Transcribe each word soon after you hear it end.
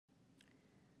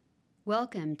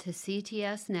Welcome to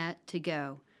CTSNet to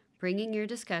Go, bringing your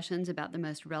discussions about the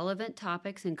most relevant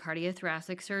topics in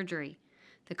cardiothoracic surgery.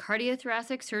 The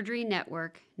Cardiothoracic Surgery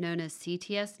Network, known as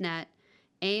CTSNet,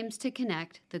 aims to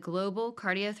connect the global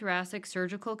cardiothoracic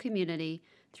surgical community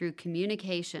through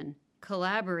communication,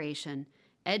 collaboration,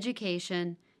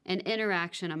 education, and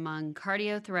interaction among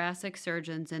cardiothoracic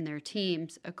surgeons and their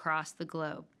teams across the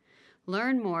globe.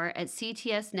 Learn more at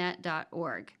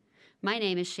ctsnet.org. My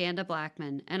name is Shanda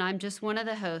Blackman, and I'm just one of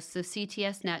the hosts of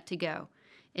CTSNet to Go.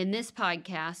 In this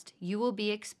podcast, you will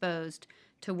be exposed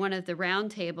to one of the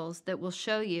roundtables that will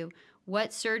show you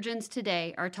what surgeons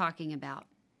today are talking about.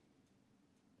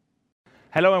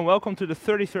 Hello and welcome to the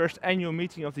 31st annual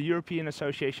meeting of the European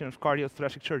Association of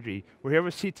Cardiothoracic Surgery. We're here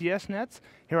with CTSNet.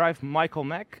 Here I have Michael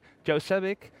Mack, Joe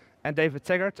Sabick, and David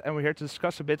Taggart, and we're here to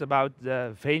discuss a bit about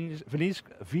the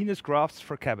venous grafts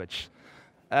for CABG.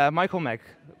 Michael Mack,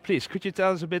 please, could you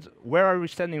tell us a bit where are we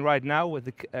standing right now with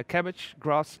the CABG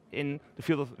grafts in the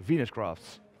field of venous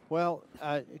grafts? Well,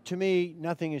 to me,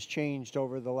 nothing has changed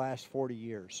over the last 40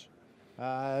 years.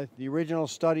 The original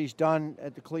studies done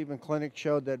at the Cleveland Clinic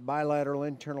showed that bilateral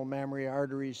internal mammary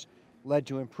arteries led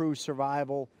to improved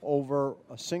survival over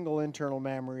a single internal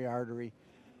mammary artery,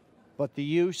 but the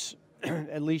use,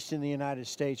 at least in the United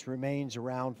States, remains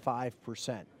around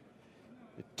 5%.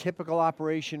 The typical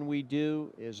operation we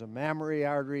do is a mammary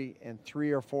artery and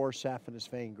 3 or 4 saphenous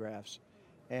vein grafts,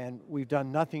 and we've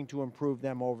done nothing to improve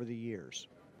them over the years.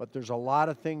 But there's a lot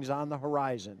of things on the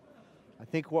horizon. I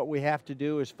think what we have to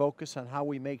do is focus on how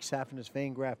we make saphenous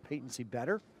vein graft patency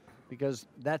better, because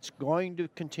that's going to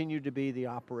continue to be the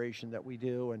operation that we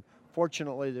do, and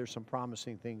fortunately there's some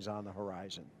promising things on the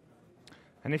horizon.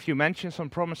 And if you mention some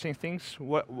promising things,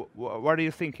 what are you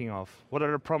thinking of? What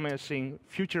are the promising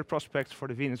future prospects for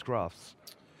the venous grafts?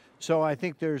 So I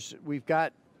think we've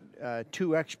got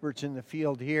 2 experts in the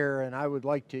field here, and I would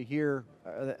like to hear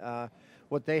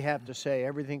what they have to say.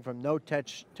 Everything from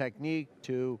no-touch technique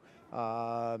to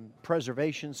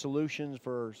preservation solutions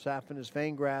for saphenous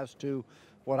vein grafts to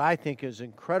what I think is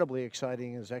incredibly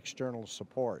exciting is external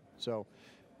support. So,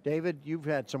 David, you've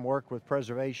had some work with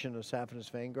preservation of saphenous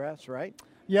vein grafts, right?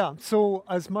 Yeah, so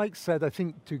as Mike said, I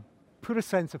think to put a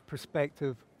sense of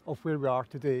perspective of where we are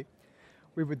today,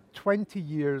 we've had 20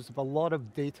 years of a lot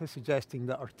of data suggesting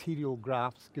that arterial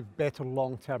grafts give better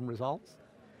long-term results.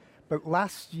 But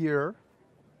last year,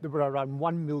 there were around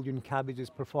 1 million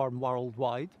CABGs performed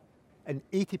worldwide, and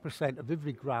 80% of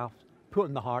every graft put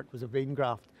in the heart was a vein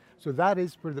graft. So that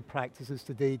is where the practice is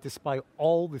today, despite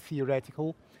all the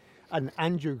theoretical and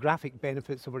angiographic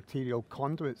benefits of arterial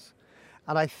conduits.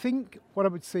 And I think what I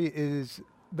would say is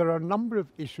there are a number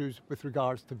of issues with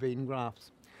regards to vein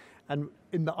grafts. And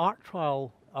in the ART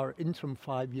trial, our interim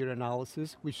 5-year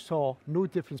analysis, we saw no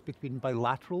difference between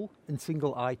bilateral and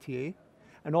single ITA.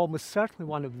 And almost certainly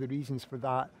one of the reasons for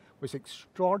that was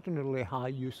extraordinarily high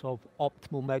use of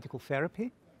optimal medical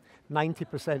therapy.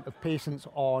 90% of patients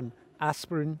on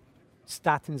aspirin,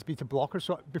 statins, beta blockers.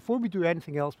 So before we do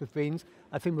anything else with veins,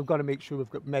 I think we've got to make sure we've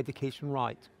got medication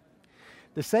right.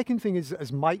 The second thing is,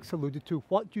 as Mike's alluded to,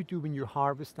 what do you do when you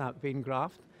harvest that vein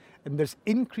graft? And there's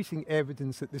increasing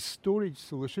evidence that the storage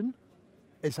solution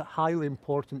is highly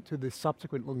important to the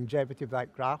subsequent longevity of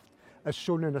that graft, as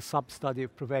shown in a sub-study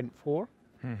of PREVENT-4.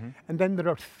 Mm-hmm. And then there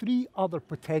are 3 other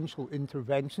potential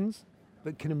interventions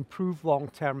that can improve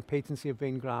long-term patency of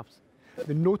vein grafts.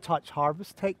 The no-touch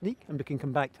harvest technique, and we can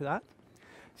come back to that.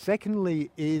 Secondly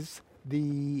is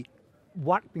the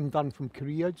work being done from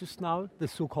Korea just now, the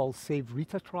so-called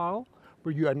SAVE-RITA trial,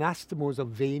 where you anastomose a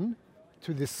vein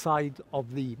to the side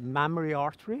of the mammary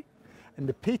artery, and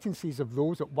the patencies of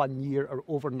those at 1 year are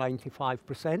over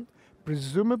 95%,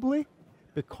 presumably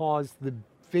because the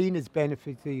vein is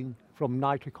benefiting from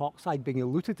nitric oxide being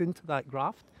eluted into that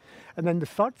graft. And then the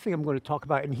third thing I'm going to talk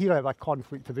about, and here I have a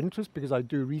conflict of interest because I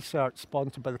do research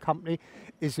sponsored by the company,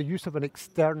 is the use of an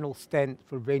external stent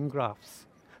for vein grafts.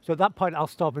 So at that point I'll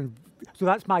stop, and so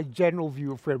that's my general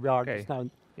view of where we are just now.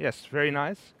 Yes, very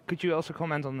nice. Could you also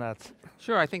comment on that?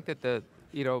 Sure, I think that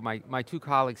my 2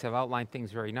 colleagues have outlined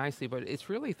things very nicely, but it's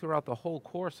really throughout the whole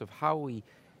course of how we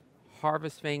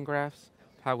harvest vein grafts,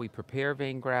 how we prepare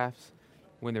vein grafts,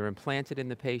 when they're implanted in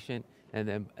the patient,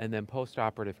 and then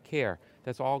post-operative care.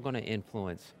 That's all going to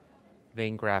influence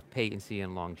vein graft patency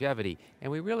and longevity,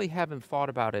 and we really haven't thought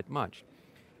about it much.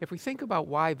 If we think about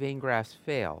why vein grafts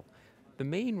fail, the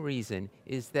main reason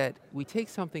is that we take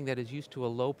something that is used to a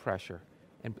low pressure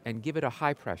and give it a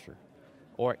high pressure,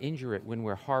 or injure it when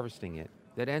we're harvesting it.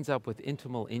 That ends up with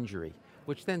intimal injury,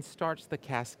 which then starts the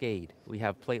cascade. We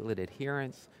have platelet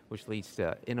adherence, which leads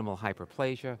to intimal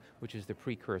hyperplasia, which is the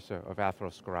precursor of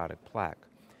atherosclerotic plaque.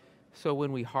 So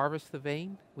when we harvest the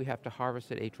vein, we have to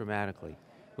harvest it atraumatically.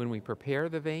 When we prepare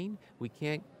the vein, we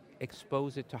can't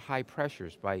expose it to high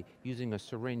pressures by using a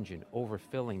syringe and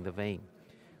overfilling the vein.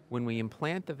 When we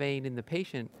implant the vein in the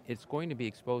patient, it's going to be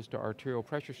exposed to arterial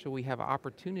pressure, so we have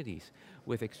opportunities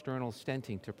with external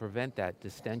stenting to prevent that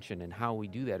distension, and how we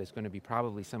do that is going to be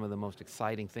probably some of the most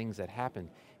exciting things that happen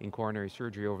in coronary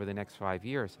surgery over the next 5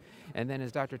 years. And then,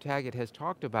 as Dr. Taggett has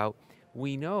talked about,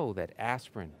 we know that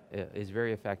aspirin is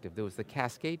very effective. There was the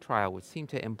Cascade trial, which seemed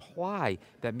to imply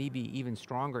that maybe even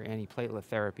stronger antiplatelet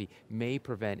therapy may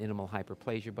prevent intimal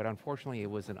hyperplasia, but unfortunately it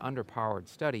was an underpowered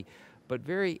study, but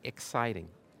very exciting.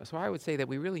 So I would say that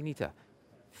we really need to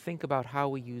think about how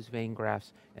we use vein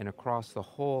grafts, and across the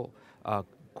whole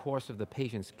course of the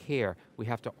patient's care, we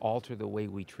have to alter the way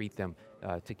we treat them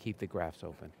to keep the grafts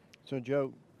open. So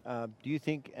Joe, do you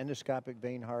think endoscopic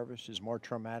vein harvest is more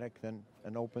traumatic than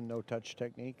an open, no-touch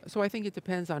technique? So I think it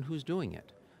depends on who's doing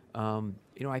it.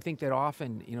 I think that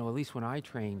often, at least when I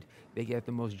trained, they get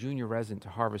the most junior resident to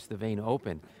harvest the vein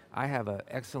open. I have an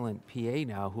excellent PA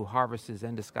now who harvests his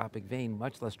endoscopic vein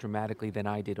much less dramatically than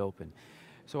I did open.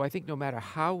 So I think no matter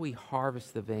how we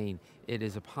harvest the vein, it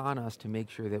is upon us to make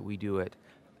sure that we do it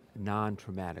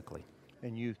non-traumatically.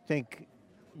 And you think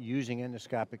using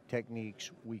endoscopic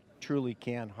techniques, we truly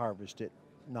can harvest it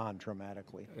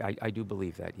non-traumatically? I do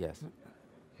believe that, yes.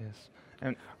 Yes.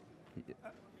 And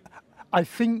I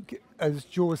think, as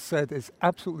Joe said, it's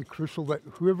absolutely crucial that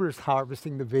whoever is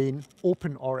harvesting the vein,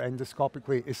 open or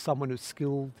endoscopically, is someone who's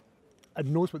skilled and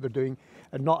knows what they're doing,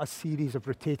 and not a series of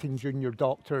rotating junior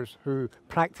doctors who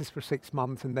practice for 6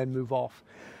 months and then move off.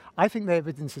 I think the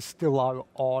evidence is still out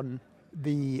on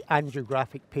the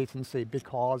angiographic patency,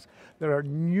 because there are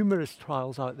numerous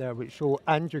trials out there which show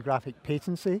angiographic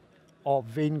patency of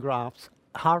vein grafts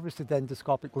harvested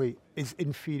endoscopically is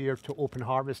inferior to open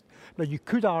harvest. Now, you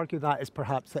could argue that is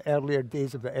perhaps the earlier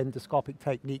days of the endoscopic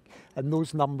technique, and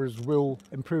those numbers will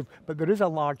improve, but there is a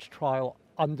large trial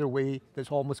underway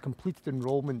that's almost completed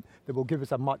enrollment that will give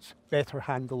us a much better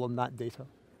handle on that data.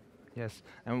 yes.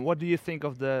 And what do you think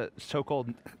of the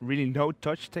so-called really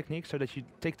no-touch technique, so that you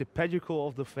take the pedicle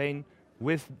of the vein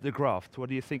with the graft? What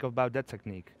do you think about that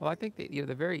technique? Well, I think that,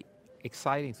 the very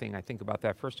exciting thing I think about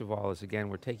that, first of all, is again,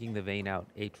 we're taking the vein out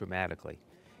atraumatically,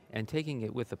 and taking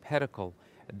it with the pedicle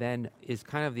then is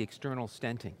kind of the external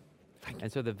stenting.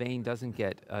 And so the vein doesn't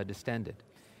get distended.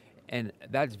 And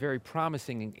that's very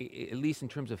promising, at least in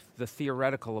terms of the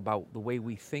theoretical about the way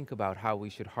we think about how we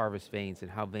should harvest veins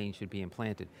and how veins should be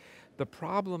implanted. The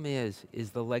problem is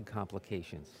the leg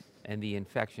complications and the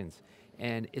infections.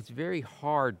 And it's very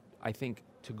hard, I think,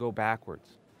 to go backwards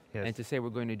and to say we're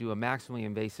going to do a maximally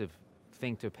invasive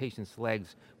thing to a patient's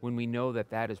legs when we know that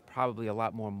that is probably a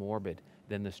lot more morbid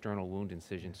than the sternal wound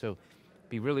incision. So it'd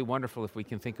be really wonderful if we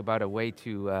can think about a way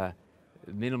to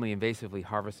minimally invasively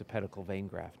harvest a pedicle vein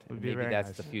graft. And maybe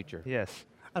that's the future. Yes.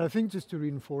 And I think, just to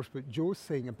reinforce what Joe's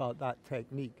saying about that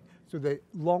technique, so the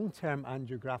long-term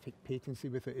angiographic patency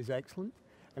with it is excellent,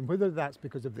 and whether that's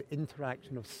because of the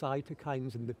interaction of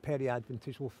cytokines in the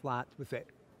periadventitial fat with it,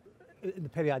 in the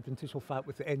periadventitial fat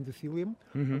with the endothelium,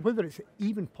 and whether it's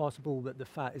even possible that the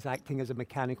fat is acting as a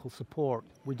mechanical support,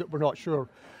 we're not sure.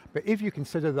 But if you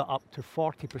consider that up to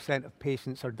 40% of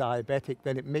patients are diabetic,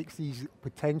 then it makes these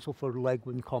potential for leg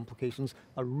wound complications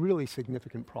a really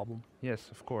significant problem. Yes,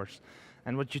 of course.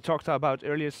 And what you talked about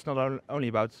earlier, it's not only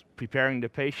about preparing the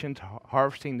patient,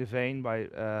 harvesting the vein by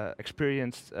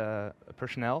experienced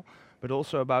personnel, but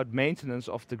also about maintenance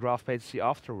of the graft patency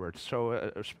afterwards. So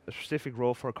a specific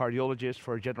role for a cardiologist,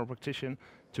 for a general practitioner,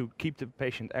 to keep the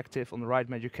patient active on the right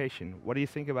medication. What do you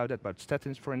think about that, about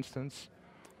statins, for instance?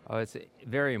 It's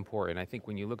very important. I think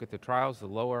when you look at the trials, the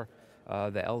lower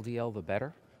the LDL, the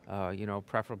better.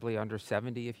 Preferably under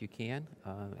 70 if you can.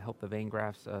 Help the vein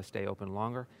grafts stay open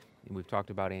longer. And we've talked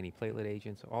about antiplatelet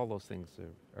agents. All those things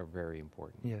are very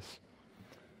important. Yes.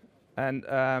 And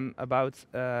about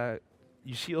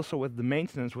you see also with the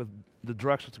maintenance with the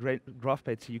drugs with graft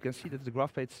patency, you can see that the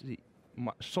graft patency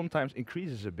sometimes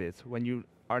increases a bit when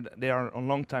they are on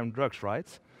long-time drugs, right?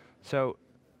 So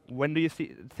when do you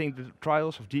think the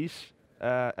trials of these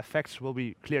effects will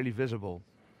be clearly visible?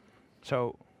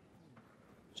 So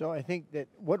I think that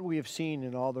what we have seen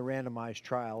in all the randomized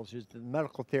trials is that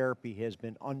medical therapy has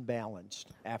been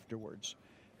unbalanced afterwards.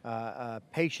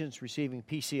 Patients receiving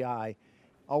PCI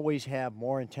always have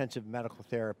more intensive medical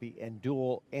therapy and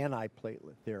dual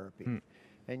antiplatelet therapy.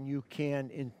 And you can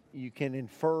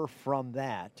infer from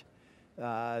that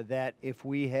that if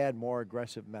we had more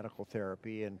aggressive medical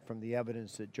therapy, and from the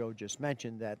evidence that Joe just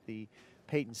mentioned, that the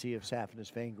patency of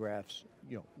saphenous vein grafts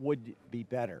would be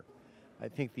better. I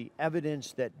think the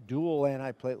evidence that dual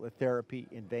antiplatelet therapy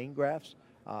in vein grafts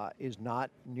is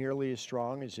not nearly as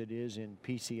strong as it is in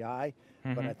PCI,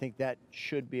 but I think that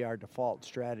should be our default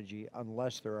strategy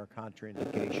unless there are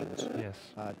contraindications Yes.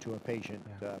 to a patient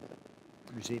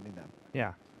receiving them.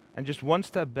 Yeah. And just one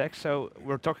step back, so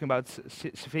we're talking about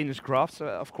venous grafts,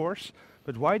 of course,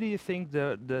 but why do you think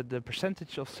the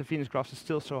percentage of venous grafts is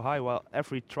still so high while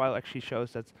every trial actually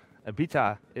shows that a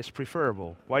beta is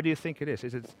preferable? Why do you think it is?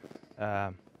 Is it...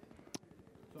 So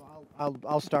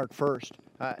I'll start first.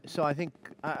 So I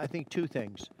think two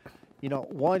things. You know,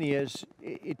 one is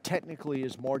it technically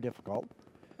is more difficult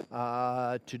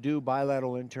to do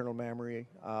bilateral internal mammary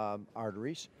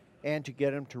arteries and to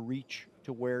get them to reach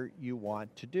to where you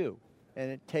want to do. And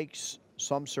it takes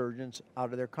some surgeons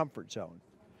out of their comfort zone.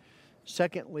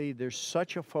 Secondly, there's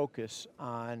such a focus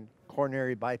on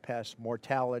coronary bypass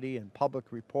mortality and public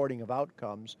reporting of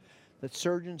outcomes that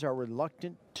surgeons are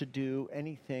reluctant to do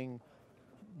anything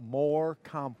more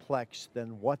complex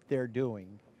than what they're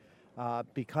doing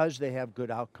because they have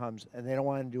good outcomes and they don't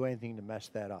want to do anything to mess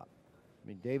that up. I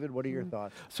mean, David, what are your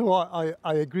thoughts? So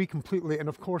I agree completely, and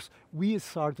of course, we as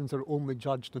surgeons are only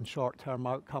judged on short-term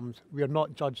outcomes. We are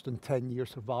not judged on 10-year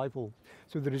survival.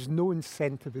 So there is no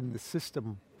incentive in the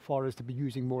system for us to be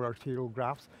using more arterial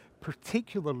grafts,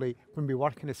 particularly when we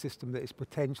work in a system that is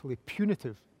potentially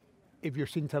punitive if you're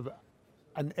seen to have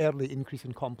an early increase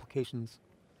in complications.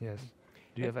 Yes.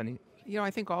 Do you have any? You know,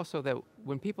 I think also that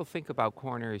when people think about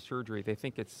coronary surgery, they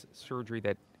think it's surgery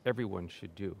that everyone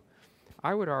should do.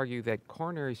 I would argue that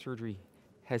coronary surgery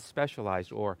has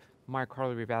specialized, or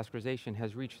myocardial revascularization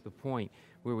has reached the point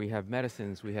where we have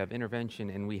medicines, we have intervention,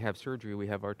 and we have surgery, we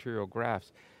have arterial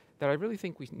grafts, that I really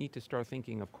think we need to start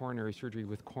thinking of coronary surgery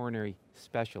with coronary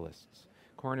specialists,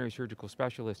 coronary surgical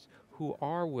specialists who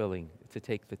are willing to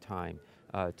take the time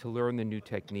to learn the new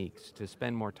techniques, to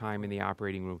spend more time in the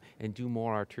operating room and do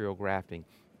more arterial grafting.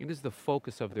 It is the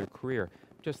focus of their career,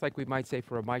 just like we might say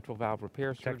for a mitral valve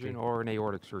repair surgeon or an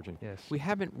aortic surgeon. Yes. We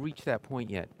haven't reached that point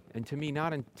yet. And to me,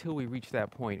 not until we reach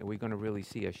that point are we going to really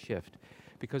see a shift.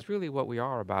 Because really what we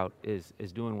are about is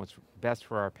doing what's best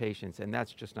for our patients, and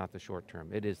that's just not the short term,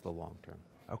 it is the long term.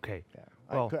 Okay. Yeah,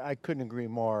 Well, I couldn't agree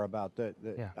more about that.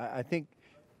 Yeah. I think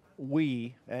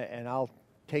we, and I'll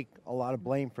take a lot of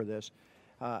blame for this,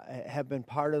 have been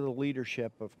part of the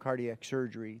leadership of cardiac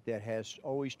surgery that has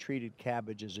always treated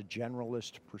CABG as a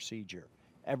generalist procedure.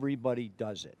 Everybody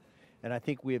does it. And I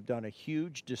think we have done a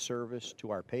huge disservice to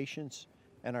our patients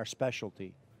and our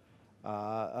specialty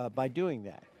by doing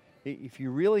that. If you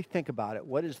really think about it,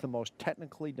 what is the most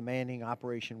technically demanding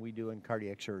operation we do in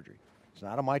cardiac surgery? It's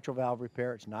not a mitral valve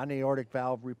repair, it's not an aortic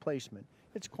valve replacement,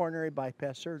 it's coronary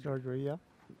bypass surgery. Surgery, yeah.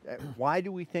 Why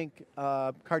do we think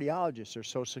cardiologists are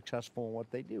so successful in what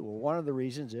they do? Well, one of the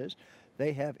reasons is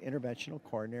they have interventional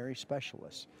coronary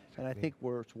specialists. And I think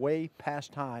it's way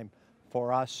past time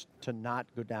for us to not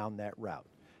go down that route.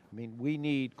 I mean, we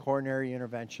need coronary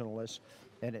interventionalists,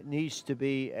 and it needs to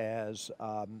be as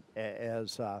high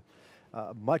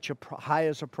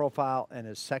as a profile and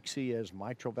as sexy as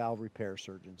mitral valve repair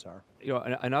surgeons are. You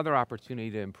know, another opportunity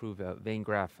to improve vein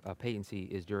graft patency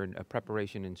is during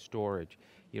preparation and storage.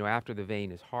 You know, after the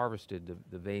vein is harvested,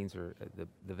 the veins are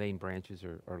the vein branches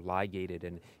are ligated,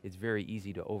 and it's very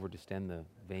easy to overdistend the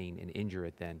vein and injure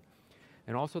it then.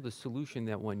 And also the solution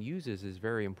that one uses is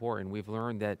very important. We've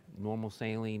learned that normal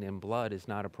saline in blood is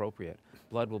not appropriate.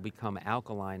 Blood will become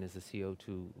alkaline as the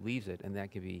CO2 leaves it, and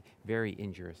that can be very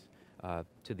injurious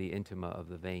to the intima of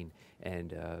the vein.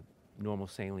 And normal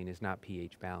saline is not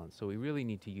pH balanced. So we really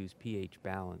need to use pH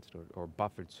balanced or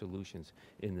buffered solutions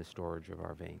in the storage of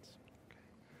our veins.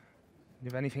 Do you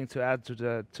have anything to add to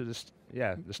the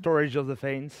storage of the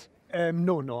veins?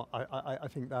 No. I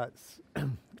think that's.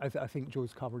 I think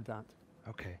Joe's covered that.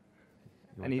 Okay.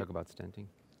 You want to talk about stenting?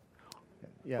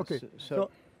 Yes. Okay. So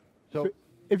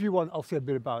If you want, I'll say a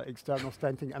bit about external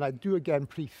stenting, and I do again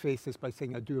preface this by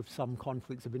saying I do have some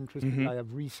conflicts of interest. I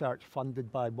have research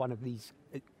funded by one of these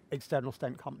external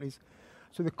stent companies.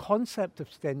 So the concept of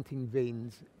stenting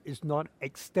veins is not,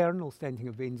 external stenting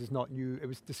of veins is not new. It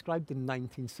was described in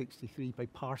 1963 by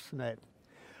Parsonet.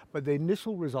 But the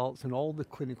initial results in all the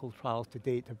clinical trials to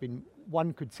date have been,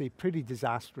 one could say, pretty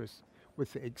disastrous,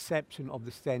 with the exception of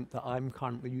the stent that I'm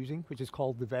currently using, which is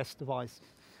called the VEST device.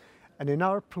 And in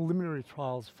our preliminary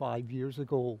trials 5 years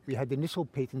ago, we had initial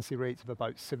patency rates of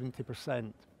about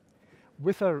 70%.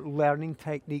 With our learning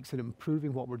techniques and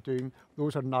improving what we're doing,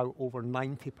 those are now over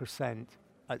 90%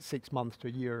 at 6 months to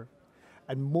a year.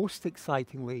 And most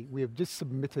excitingly, we have just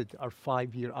submitted our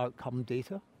 5-year outcome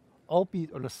data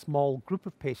albeit on a small group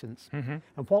of patients. Mhm.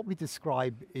 And what we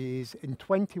describe is in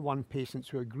 21 patients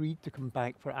who agreed to come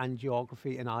back for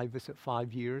angiography and IVUS at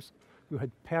 5 years, who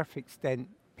had perfect stent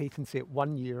patency at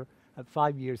 1 year. At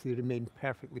 5 years, they remained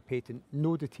perfectly patent,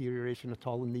 no deterioration at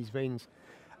all in these veins.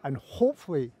 And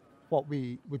hopefully, what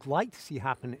we would like to see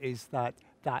happen is that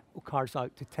that occurs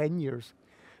out to 10 years.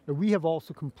 Now, we have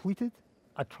also completed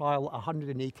a trial, a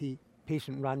 180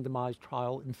 patient randomized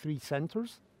trial in 3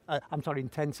 centers. In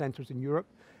 10 centers in Europe.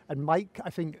 And Mike,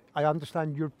 I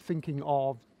understand you're thinking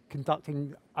of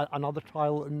conducting another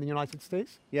trial in the United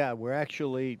States? Yeah, we're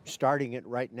actually starting it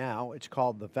right now. It's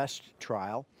called the VEST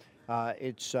trial.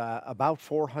 It's about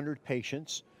 400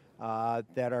 patients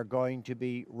that are going to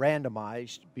be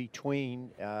randomized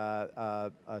between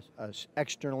a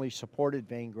externally supported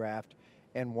vein graft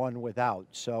and one without.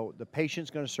 So the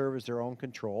patient's going to serve as their own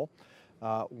control.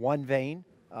 One vein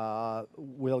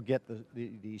will get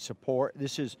the support.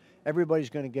 Everybody's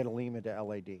going to get a Lima to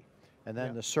LAD. And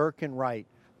then the circ and right,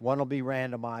 one will be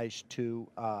randomized to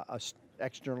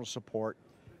external support.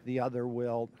 The other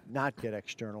will not get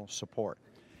external support.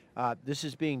 This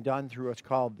is being done through what's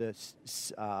called the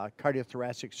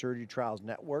Cardiothoracic Surgery Trials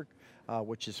Network,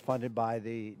 which is funded by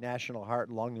the National Heart,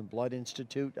 Lung, and Blood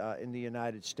Institute in the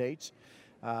United States.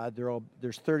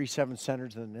 There's 37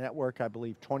 centers in the network. I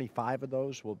believe 25 of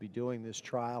those will be doing this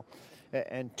trial.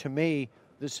 And to me,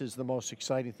 this is the most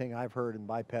exciting thing I've heard in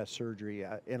bypass surgery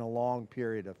in a long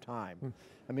period of time.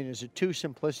 I mean, is it too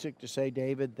simplistic to say,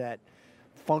 David, that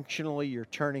functionally you're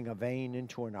turning a vein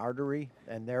into an artery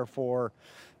and therefore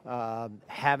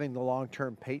having the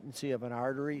long-term patency of an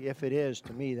artery? If it is,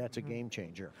 to me, that's a game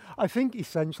changer. I think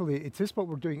essentially it is what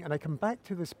we're doing. And I come back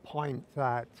to this point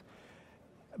that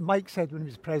Mike said when he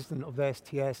was president of the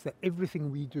STS that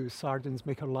everything we do as surgeons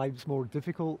make our lives more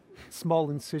difficult. Small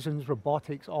incisions,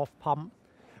 robotics, off pump.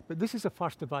 But this is the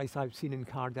first device I've seen in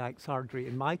cardiac surgery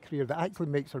in my career that actually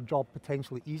makes our job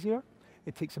potentially easier.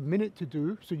 It takes a minute to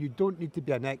do, so you don't need to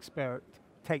be an expert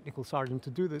technical surgeon to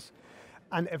do this.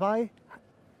 And if I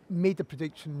made a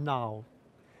prediction now,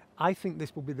 I think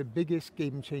this will be the biggest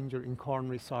game changer in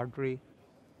coronary surgery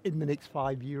in the next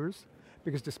 5 years.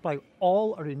 Because despite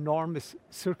all our enormous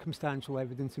circumstantial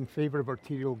evidence in favor of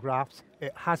arterial grafts,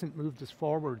 it hasn't moved us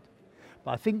forward.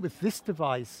 But I think with this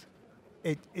device,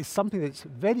 it is something that's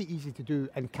very easy to do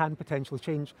and can potentially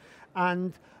change.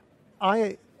 And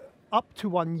up to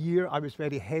 1 year, I was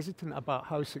very hesitant about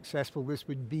how successful this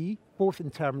would be, both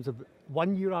in terms of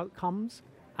 1 year outcomes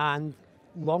and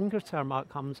longer term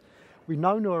outcomes. We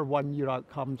now know our 1 year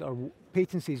outcomes are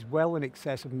patency is well in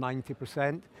excess of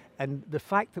 90%, and the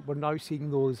fact that we're now seeing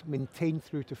those maintained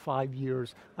through to 5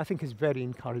 years, I think is very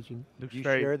encouraging. Do you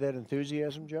share that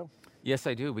enthusiasm, Joe? Yes,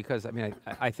 I do, because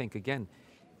I think, again,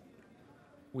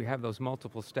 we have those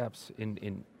multiple steps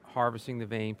in harvesting the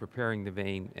vein, preparing the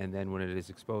vein, and then when it is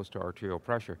exposed to arterial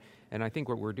pressure. And I think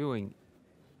what we're doing,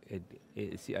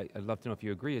 I'd love to know if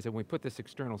you agree, is that when we put this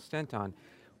external stent on,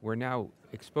 we're now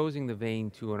exposing the vein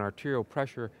to an arterial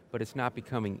pressure, but it's not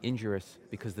becoming injurious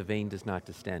because the vein does not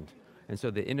distend. And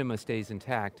so the intima stays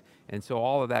intact, and so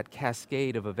all of that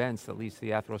cascade of events that leads to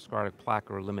the atherosclerotic plaque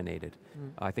are eliminated.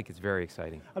 I think it's very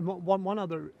exciting. And one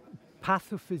other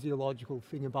pathophysiological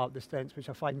thing about the stents, which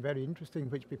I find very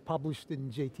interesting, which we published in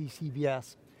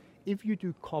JTCVS, if you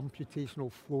do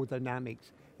computational flow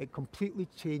dynamics, it completely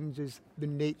changes the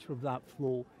nature of that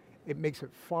flow. It makes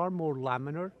it far more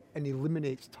laminar and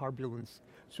eliminates turbulence.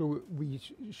 So we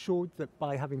showed that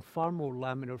by having far more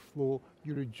laminar flow,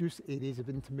 you reduce areas of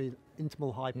intimal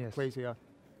hyperplasia. Yes.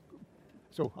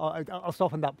 So I'll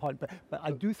stop on that point, but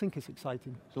I do think it's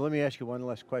exciting. So let me ask you one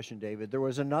last question, David. There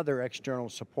was another external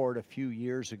support a few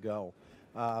years ago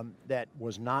that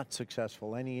was not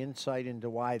successful. Any insight into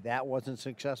why that wasn't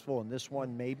successful and this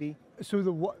one maybe? So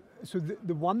the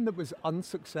one that was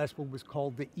unsuccessful was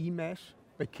called the eMesh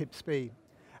by Kip Spey.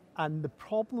 And the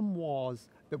problem was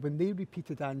that when they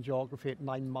repeated angiography at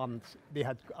 9 months, they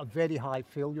had a very high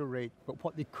failure rate, but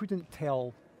what they couldn't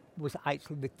tell was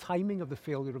actually the timing of the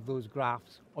failure of those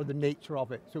grafts or the nature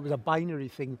of it. So it was a binary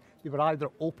thing. They were either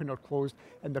open or closed,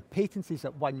 and their patencies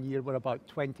at 1 year were about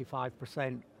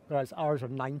 25%, whereas ours are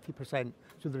 90%.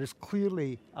 So there is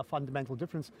clearly a fundamental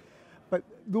difference. But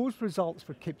those results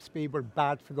for Kip Spey were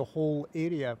bad for the whole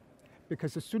area,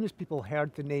 because as soon as people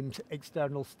heard the names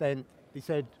external stent,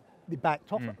 they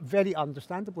backed off, very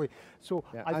understandably. So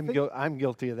yeah, I'm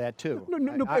guilty of that too.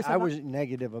 No, I was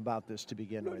negative about this to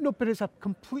begin with. No, but it's a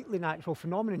completely natural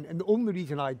phenomenon, and the only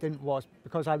reason I didn't was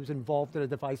because I was involved in a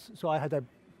device, so I had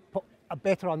a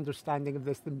better understanding of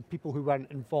this than people who weren't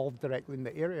involved directly in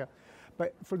the area.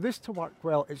 But for this to work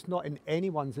well, it's not in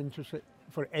anyone's interest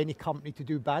for any company to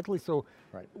do badly. So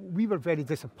Right. we were very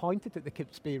disappointed at the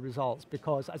Kips Bay results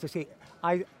because, as I say,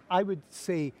 I would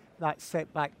say that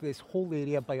set back this whole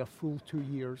area by a full 2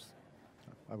 years.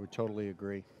 I would totally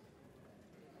agree.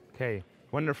 Okay,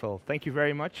 wonderful. Thank you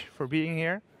very much for being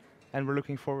here. And we're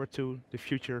looking forward to the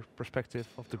future perspective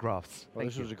of the graphs. Well,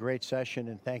 this was a great session,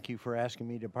 and thank you for asking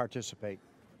me to participate.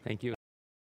 Thank you.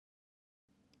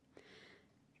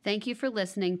 Thank you for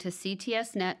listening to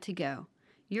CTSNet to Go,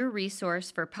 your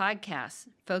resource for podcasts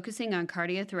focusing on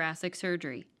cardiothoracic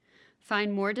surgery.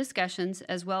 Find more discussions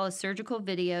as well as surgical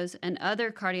videos and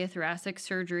other cardiothoracic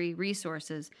surgery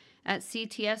resources at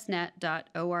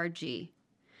ctsnet.org.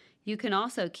 You can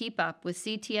also keep up with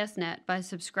CTSNet by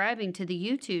subscribing to the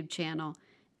YouTube channel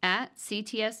at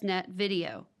CTSNet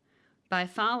Video, by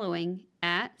following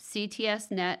at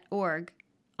CTSNet.org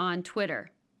on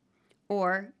Twitter,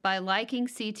 or by liking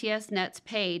CTSNet's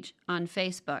page on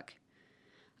Facebook.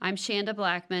 I'm Shanda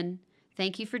Blackman.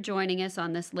 Thank you for joining us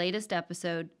on this latest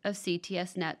episode of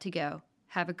CTSNet to Go.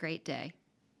 Have a great day.